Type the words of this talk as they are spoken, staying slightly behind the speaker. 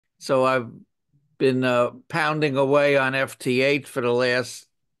So I've been pounding away on FT8 for the last,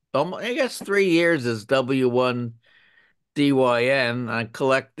 I guess, 3 years as W1DYN. I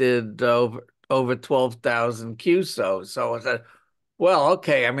collected over 12,000 QSO. So I said, well,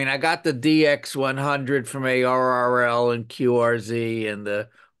 okay. I mean, I got the DX100 from ARRL and QRZ and the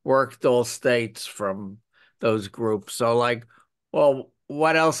worked all states from those groups. So like, well,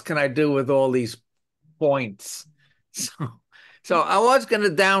 what else can I do with all these points? So, so I was going to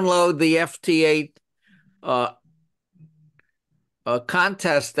download the FT8 uh,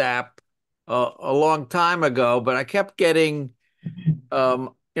 contest app a long time ago, but I kept getting,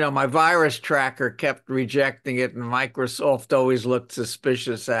 my virus tracker kept rejecting it, and Microsoft always looked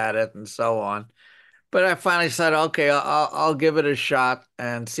suspicious at it, and so on. But I finally said, okay, I'll give it a shot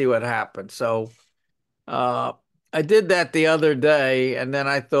and see what happens. So uh, I did that the other day, and then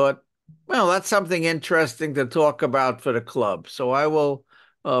I thought, well, that's something interesting to talk about for the club. So I will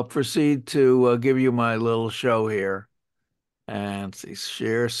proceed to give you my little show here. And see,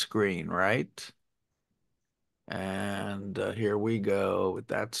 share screen, right? And here we go with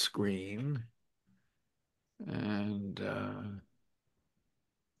that screen. And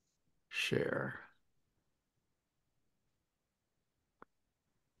share.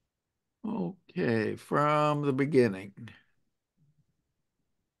 Okay, from the beginning.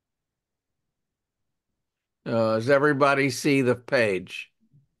 Does everybody see the page?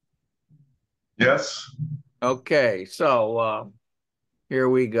 Yes. Okay, so here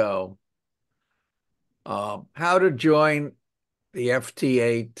we go. How to join the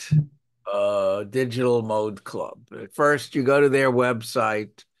FT8 Digital Mode Club. At first, you go to their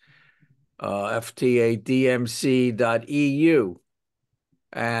website, FT8DMC.eu,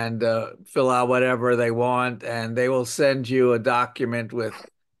 and fill out whatever they want, and they will send you a document with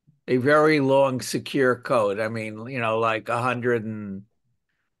a very long secure code. I mean, like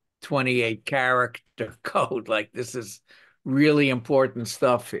 128 character code. Like this is really important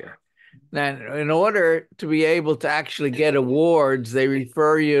stuff here. Then, in order to be able to actually get awards, they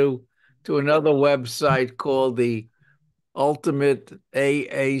refer you to another website called the Ultimate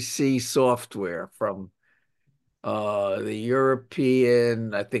AAC Software from the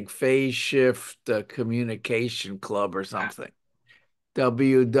European, I think, Phase Shift Communication Club or something.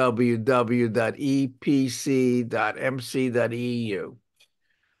 www.epc.mc.eu.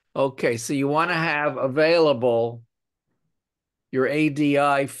 Okay, so you want to have available your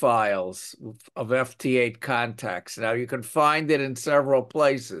ADI files of FT8 contacts. Now you can find it in several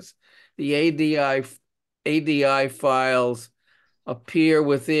places. The ADI files appear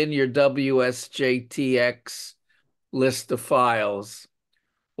within your WSJTX list of files,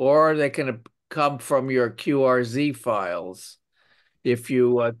 or they can come from your QRZ files. If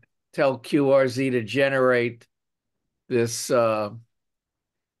you tell QRZ to generate this file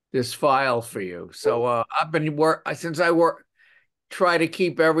for you. So I've been since I try to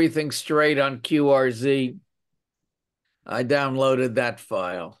keep everything straight on QRZ. I downloaded that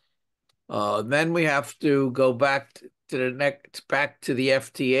file. Then we have to go back to the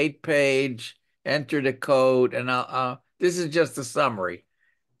FT8 page, enter the code, and this is just a summary.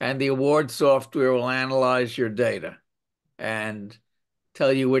 And the award software will analyze your data and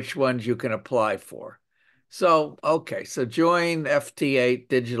tell you which ones you can apply for. So, okay, so join FT8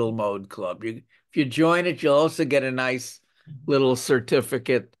 Digital Mode Club. If you join it, you'll also get a nice little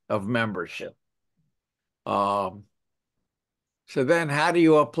certificate of membership. Um, so then how do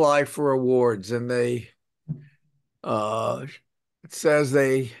you apply for awards? And uh, it says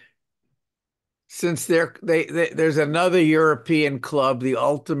since there's another European club, the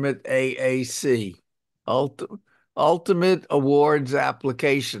Ultimate AAC, Ultimate Awards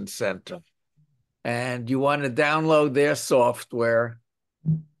Application Center, and you want to download their software,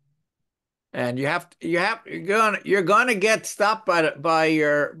 and you're gonna get stopped by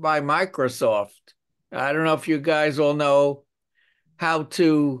Microsoft. I don't know if you guys all know how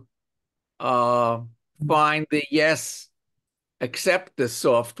to uh, find the yes, accept this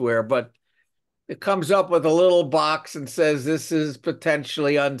software, but it comes up with a little box and says this is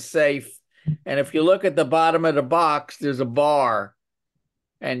potentially unsafe. And if you look at the bottom of the box, there's a bar,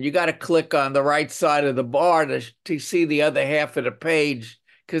 and you got to click on the right side of the bar to see the other half of the page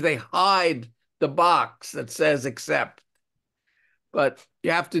because they hide the box that says accept. But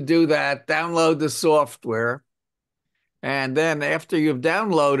you have to do that, download the software, and then after you've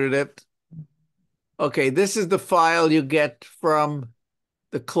downloaded it, okay, this is the file you get from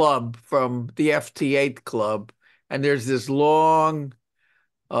the club, from the FT8 club, and there's this long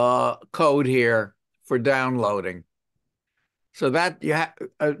code here for downloading. So that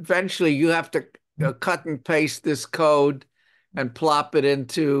eventually you have to cut and paste this code and plop it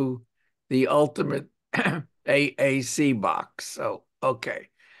into the ultimate AAC box. So, okay.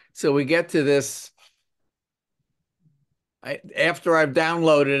 So we get to this. After I've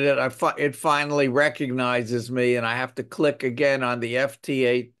downloaded it, it finally recognizes me, and I have to click again on the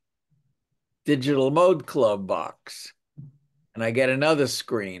FT8 Digital Mode Club box, and I get another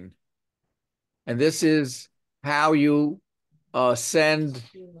screen. And this is how you send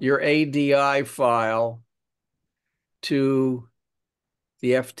your ADI file to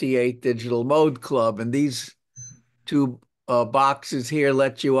the FT8 Digital Mode Club. And these two boxes here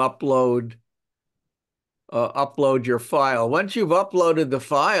let you upload your file. Once you've uploaded the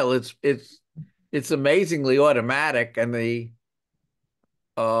file, it's amazingly automatic, and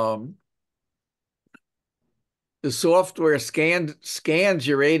the software scans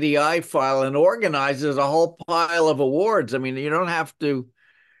your ADI file and organizes a whole pile of awards. I mean, you don't have to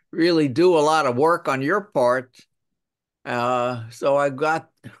really do a lot of work on your part. So I got,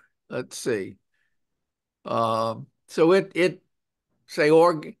 let's see. So it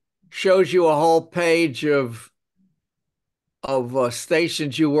shows you a whole page of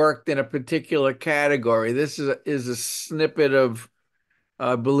stations you worked in a particular category. This is a snippet of,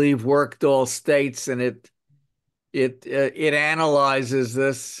 I believe, worked all states, and it analyzes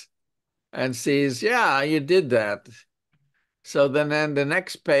this and sees, yeah, you did that. So then the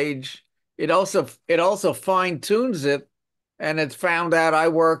next page, it also fine tunes it, and it's found out I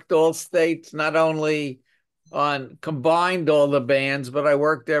worked all states, not only on combined all the bands, but I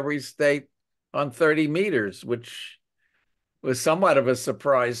worked every state on 30 meters, which was somewhat of a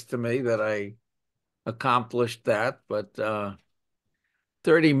surprise to me that I accomplished that. But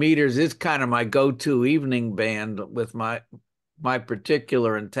 30 meters is kind of my go-to evening band with my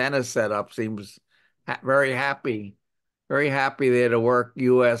particular antenna setup. Seems very happy there to work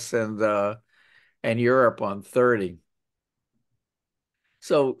US and Europe on 30.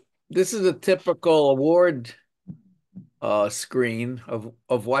 So this is a typical award screen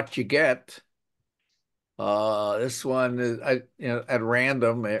of what you get. This one is at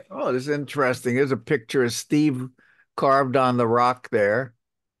random. Oh, this is interesting. There's a picture of Steve carved on the rock there,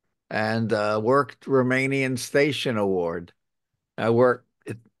 and worked Romanian Station Award. So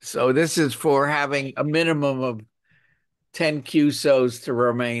this is for having a minimum of 10 QSOs to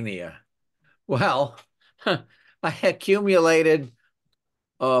Romania. Well, I accumulated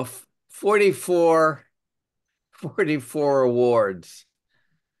 44 awards.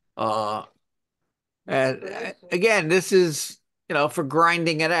 And again, this is, for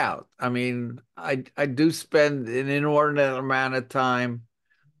grinding it out. I mean, I do spend an inordinate amount of time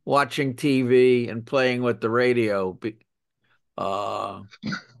watching TV and playing with the radio. So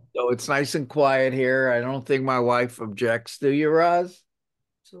it's nice and quiet here. I don't think my wife objects. Do you, Roz?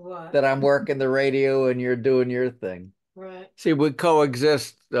 To what? That I'm working the radio and you're doing your thing. Right. See, we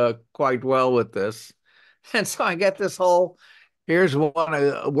coexist quite well with this. And so I get this whole, here's one.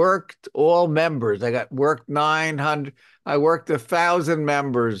 I worked all members. I worked 900. I worked 1,000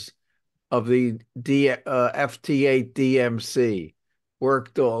 members of the FT8 DMC.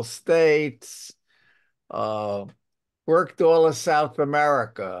 Worked all states. Worked all of South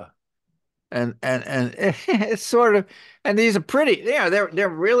America. And it's sort of, and these are pretty, they're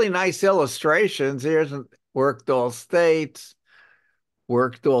really nice illustrations. Here's worked all states,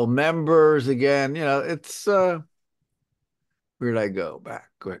 worked all members again. It's where'd I go back?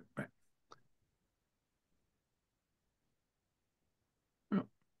 Quick.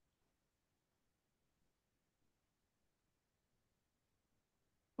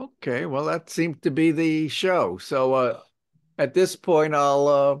 Okay, well, that seemed to be the show. So at this point,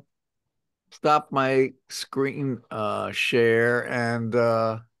 I'll stop my screen share,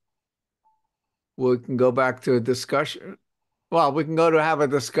 and we can go back to a discussion. Well, we can go to have a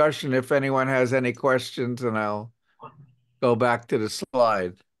discussion if anyone has any questions, and I'll go back to the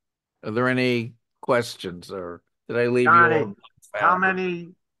slide. Are there any questions, or did I leave you all Johnny, how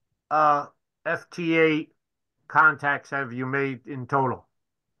dumbfounded? many FT8 contacts have you made in total?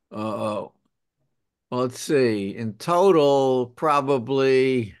 Well, let's see. In total,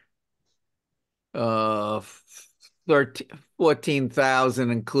 probably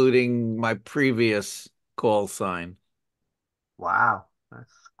 14,000, including my previous call sign. Wow,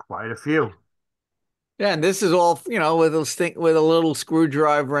 that's quite a few. Yeah, and this is all, with a little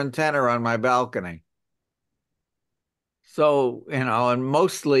screwdriver antenna on my balcony. So, and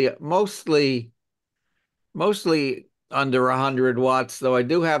mostly under 100 watts, though I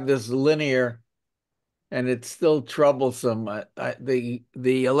do have this linear, and it's still troublesome. The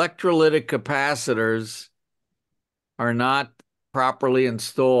electrolytic capacitors are not properly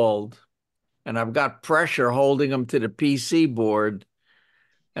installed, and I've got pressure holding them to the PC board,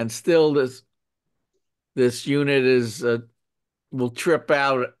 and still this unit is will trip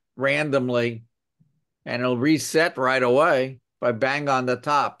out randomly, and it'll reset right away if I bang on the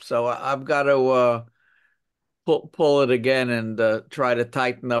top. So I've got to pull it again and try to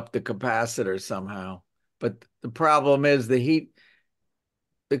tighten up the capacitor somehow. But the problem is the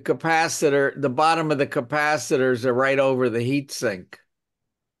capacitor, the bottom of the capacitors are right over the heat sink.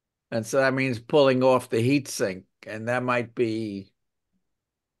 And so that means pulling off the heat sink, and that might be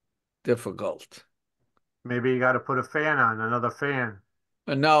difficult. Maybe you got to put a fan on, another fan.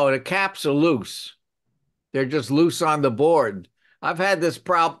 But no, the caps are loose. They're just loose on the board. I've had this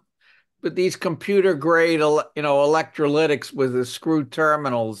problem with these computer grade, electrolytics with the screw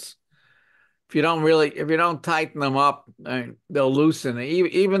terminals. If you don't tighten them up, they'll loosen.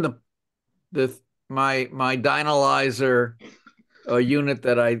 Even my dynalyzer unit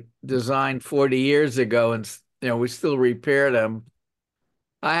that I designed 40 years ago, and we still repair them.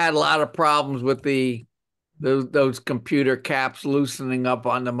 I had a lot of problems with those computer caps loosening up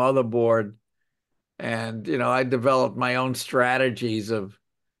on the motherboard, and I developed my own strategies of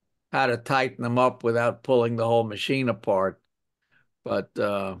how to tighten them up without pulling the whole machine apart. But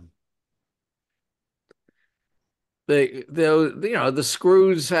the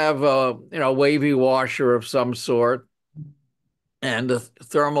screws have a wavy washer of some sort, and the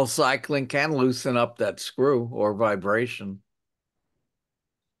thermal cycling can loosen up that screw or vibration.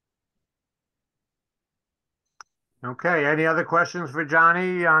 Okay, any other questions for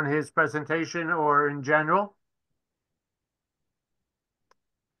Johnny on his presentation or in general?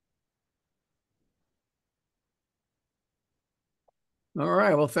 All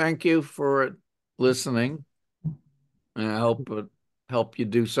right. Well, thank you for listening. And I hope it help you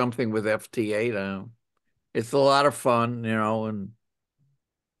do something with FT8. It's a lot of fun, and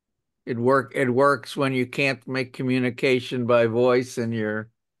it works when you can't make communication by voice and your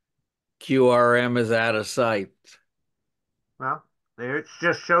QRM is out of sight. Well, there it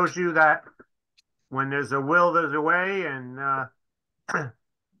just shows you that when there's a will, there's a way. And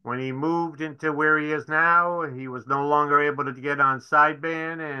when he moved into where he is now, he was no longer able to get on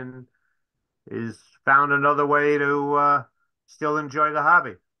sideband and is found another way to still enjoy the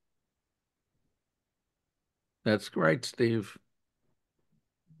hobby. That's great, Steve.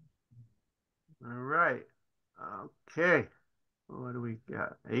 All right. Okay. What do we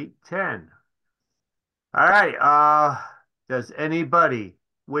got? 8:10. All right. Does anybody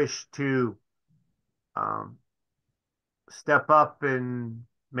wish to um, step up and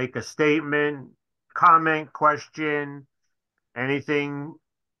make a statement, comment, question, anything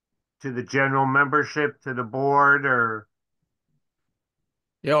to the general membership, to the board, or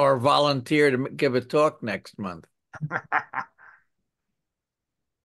Or volunteer to give a talk next month.